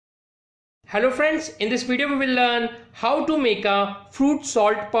Hello friends, in this video we will learn how to make a fruit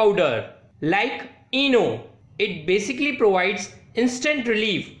salt powder like Eno. It basically provides instant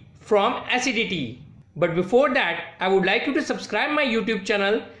relief from acidity. But before that, I would like you to subscribe my YouTube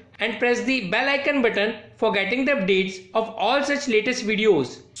channel and press the bell icon button for getting the updates of all such latest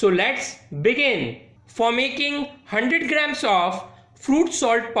videos. So let's begin. For making 100 grams of fruit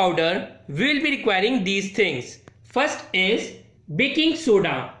salt powder, we will be requiring these things. First is baking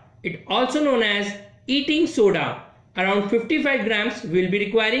soda. It also known as eating soda. Around 55 grams we will be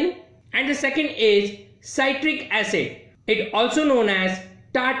requiring. And the second is citric acid. It also known as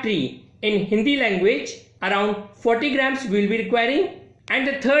Tartaric in Hindi language. Around 40 grams we will be requiring. And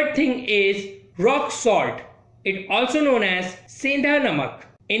the third thing is rock salt. It also known as Sendha Namak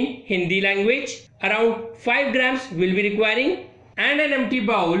in Hindi language. Around 5 grams we will be requiring. And an empty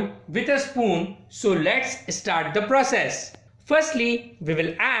bowl with a spoon. So let's start the process. Firstly, we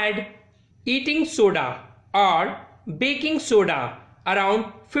will add eating soda or baking soda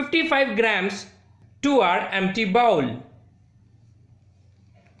around 55 grams to our empty bowl.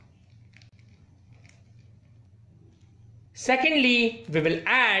 Secondly, we will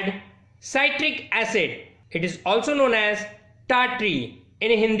add citric acid. It is also known as Tartaric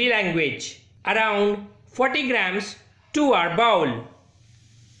in Hindi language. Around 40 grams to our bowl.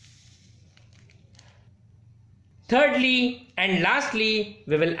 Thirdly and lastly,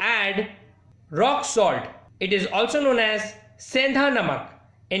 we will add rock salt. It is also known as Sendha Namak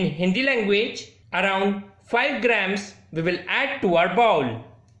in Hindi language. Around 5 grams we will add to our bowl.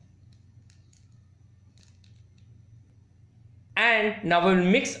 And now we will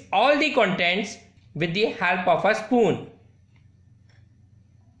mix all the contents with the help of a spoon.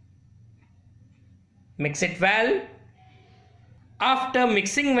 Mix it well. After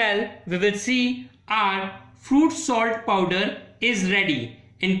mixing well, we will see our fruit salt powder is ready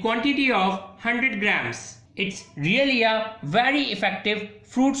in quantity of 100 grams. It's really a very effective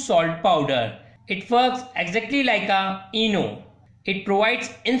fruit salt powder. It works exactly like a Eno. It provides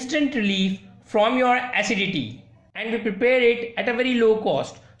instant relief from your acidity and we prepare it at a very low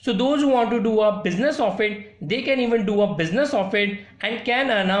cost. So those who want to do a business of it, they can even do a business of it and can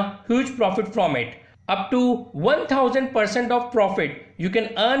earn a huge profit from it. Up to 1000% of profit you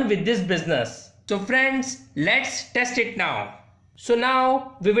can earn with this business. So friends, let's test it now. So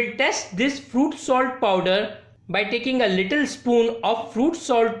now we will test this fruit salt powder by taking a little spoon of fruit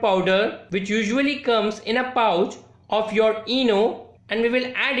salt powder which usually comes in a pouch of your Eno, and we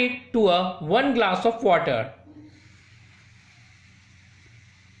will add it to a 1 glass of water.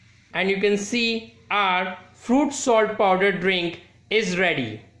 And you can see our fruit salt powder drink is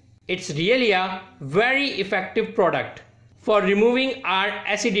ready. It's really a very effective product for removing our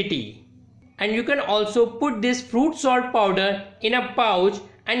acidity. And you can also put this fruit salt powder in a pouch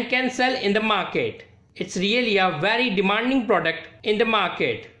and can sell in the market. It's really a very demanding product in the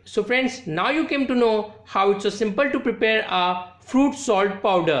market. So friends, now you came to know how it's so simple to prepare a fruit salt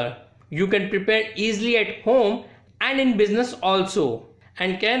powder. You can prepare easily at home and in business also,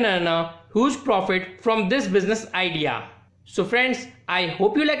 and can earn a huge profit from this business idea. So friends, I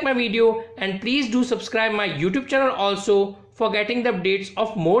hope you like my video and please do subscribe my YouTube channel also for getting the updates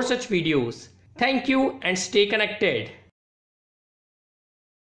of more such videos. Thank you and stay connected.